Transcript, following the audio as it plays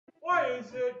Why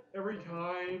is it every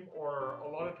time, or a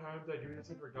lot of times I do this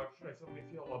introduction, I suddenly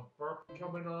feel a burp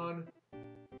coming on?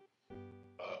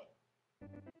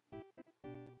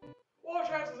 Well,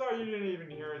 chances are you didn't even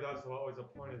hear it, that's what was the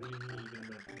point of even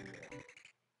mentioning it.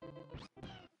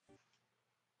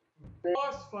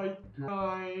 Boss fight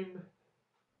time!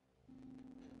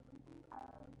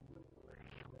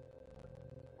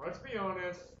 Let's be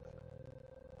honest,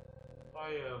 I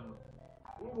am,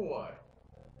 oh boy,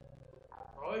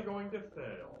 probably going to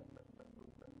fail.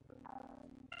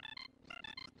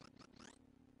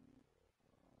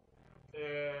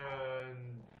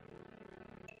 And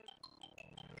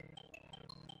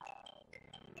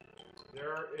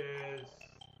there is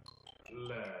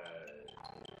lead.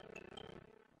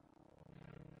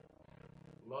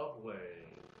 Lovely.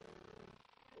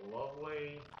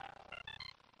 Lovely.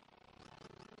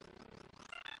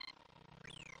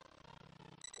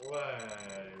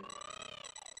 Leg.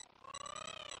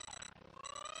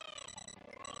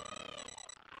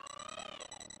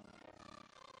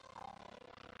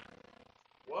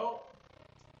 Well,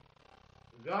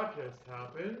 that just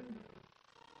happened.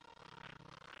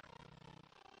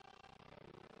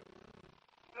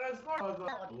 And as much as I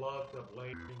would love to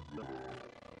blame the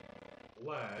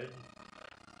leg,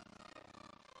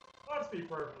 let's be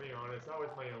perfectly honest, that was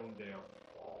my own damn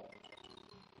fault.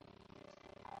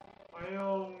 My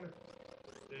own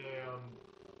damn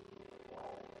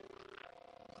fault.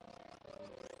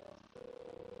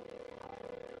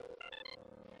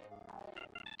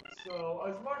 So,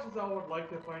 as much as I would like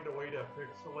to find a way to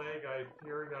fix the leg, I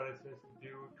fear that it's just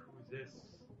due to this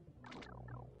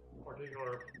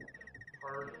particular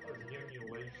part of the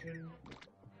emulation.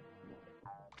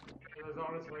 There's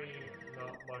honestly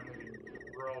not much I can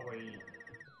really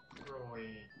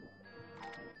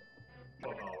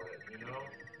about it, you know?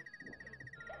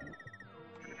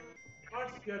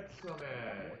 Let's get some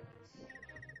eggs.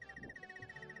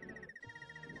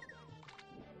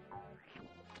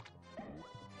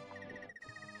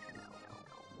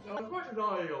 Now, as much as I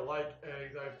like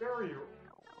eggs, I very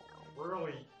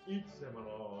rarely eat them in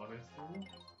all honesty.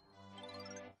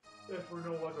 If for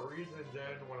no other reason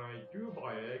than when I do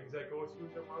buy eggs, I go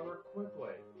through them rather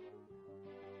quickly.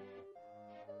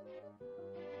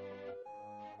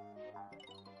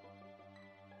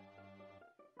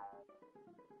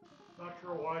 Not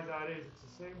sure why that is, it's the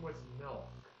same with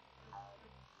milk.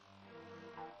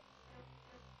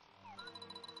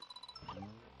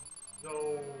 So,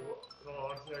 in all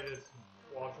honesty, I just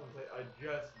watched them say, I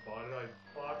just bought it, I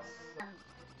bought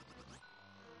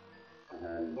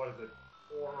some, what is it,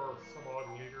 4 or some odd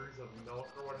liters of milk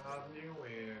or what have you,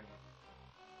 and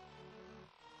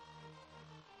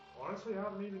honestly, I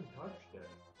haven't even touched it.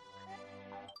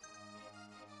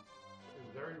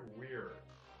 It's very weird.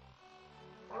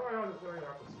 Why do I have this feeling I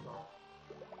have to stop?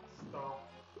 Stop.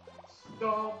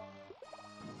 Stop.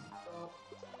 Stop.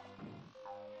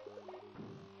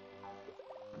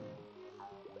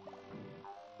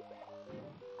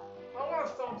 I want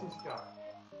to stomp this guy.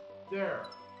 There.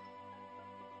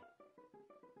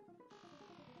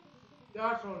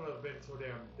 That shouldn't have been so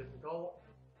damn difficult.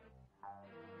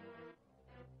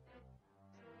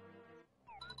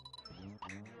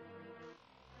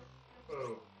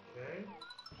 Okay.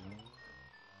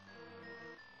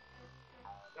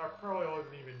 That probably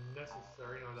wasn't even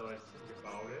necessary now that I think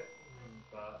about it,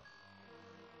 but...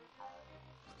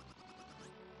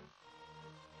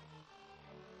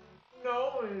 No,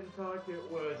 in fact it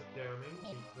was damning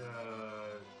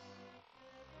because...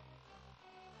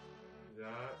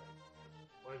 that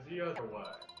was the other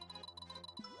way.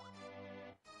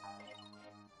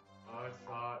 I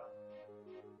thought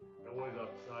it was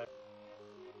upside.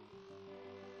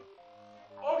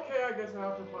 Okay, I guess I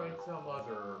have to find some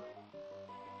other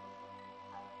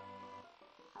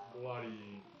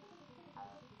bloody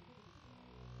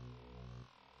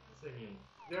thingy.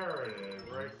 There it is,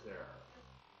 right there.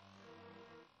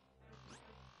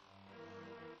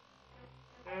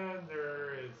 And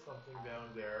there is something down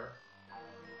there,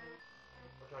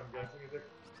 which I'm guessing is a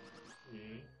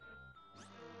key.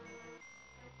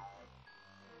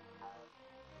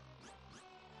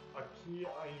 A key I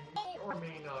may or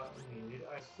may not need,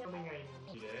 assuming I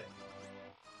need it.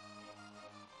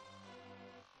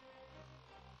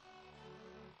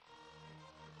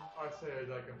 I say as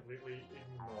I completely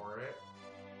ignore it.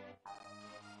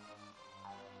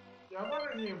 Yeah, I'm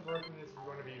under the impression this is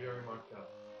going to be very much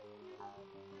up.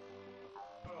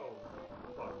 Oh,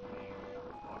 fuck me.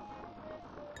 Fuck.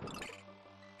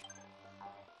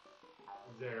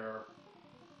 There.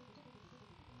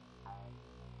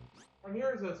 And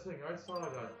here's the thing, I saw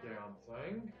that damn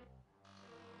thing.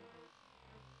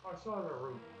 I saw the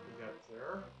route to get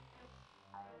there.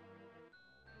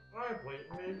 I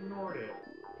blatantly ignored it.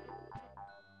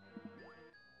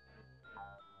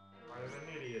 I'm an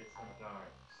idiot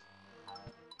sometimes.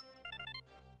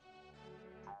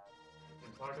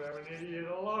 In fact, I'm an idiot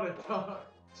a lot of times.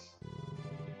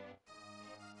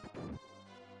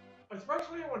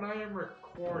 Especially when I am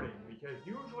recording, because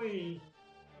usually,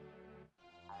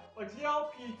 like, the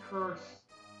LP curse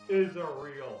is a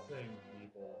real thing,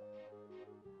 people.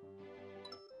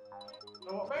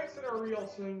 And what makes it a real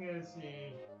thing is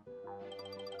the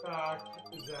fact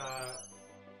that,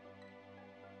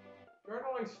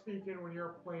 generally speaking, when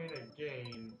you're playing a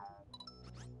game,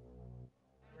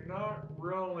 you're not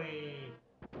really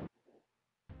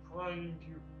trying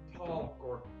to talk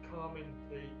or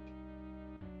commentate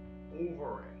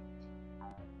over it.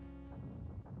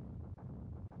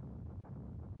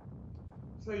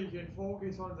 So you can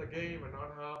focus on the game and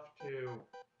not have to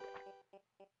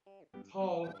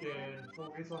talk and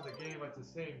focus on the game at the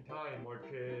same time,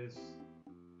 which is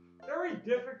very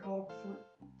difficult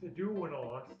to do in all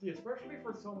honesty, especially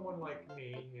for someone like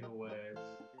me who is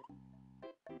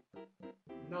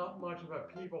not much of a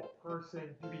people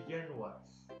person to begin with.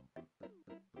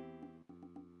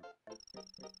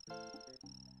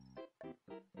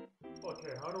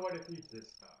 Okay, how do I defeat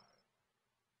this guy?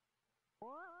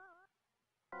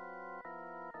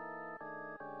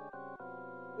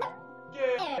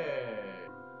 Yay!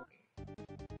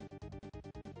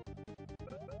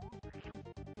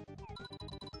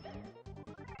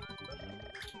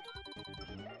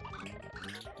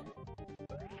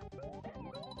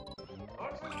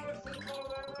 Actually, not as simple as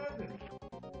I imagined.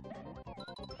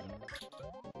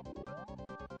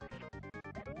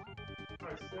 I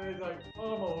say like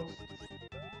almost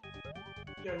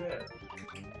get hit.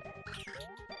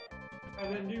 And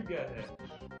then you get hit.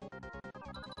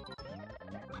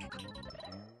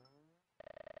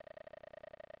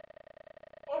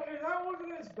 Okay, that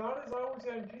wasn't as bad as I was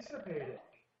anticipating.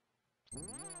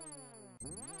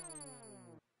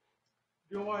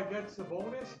 Do I get the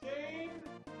bonus game?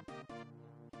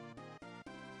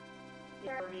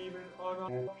 There aren't even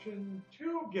an option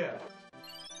to get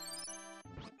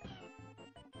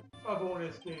a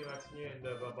bonus game at the end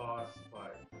of a boss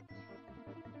fight.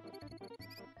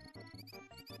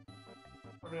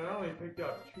 I mean, I only picked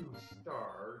up 2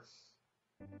 stars.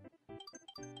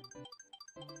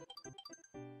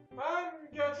 I'm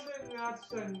guessing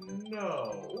that's a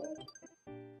no.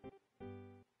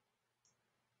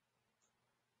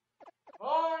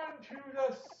 On to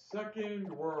the second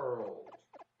world.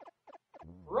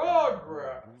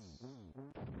 Progress!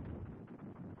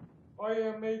 I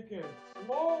am making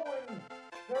slow and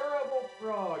terrible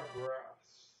progress.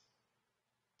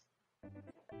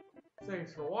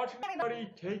 Thanks for watching, everybody.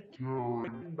 Take care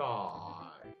and bye.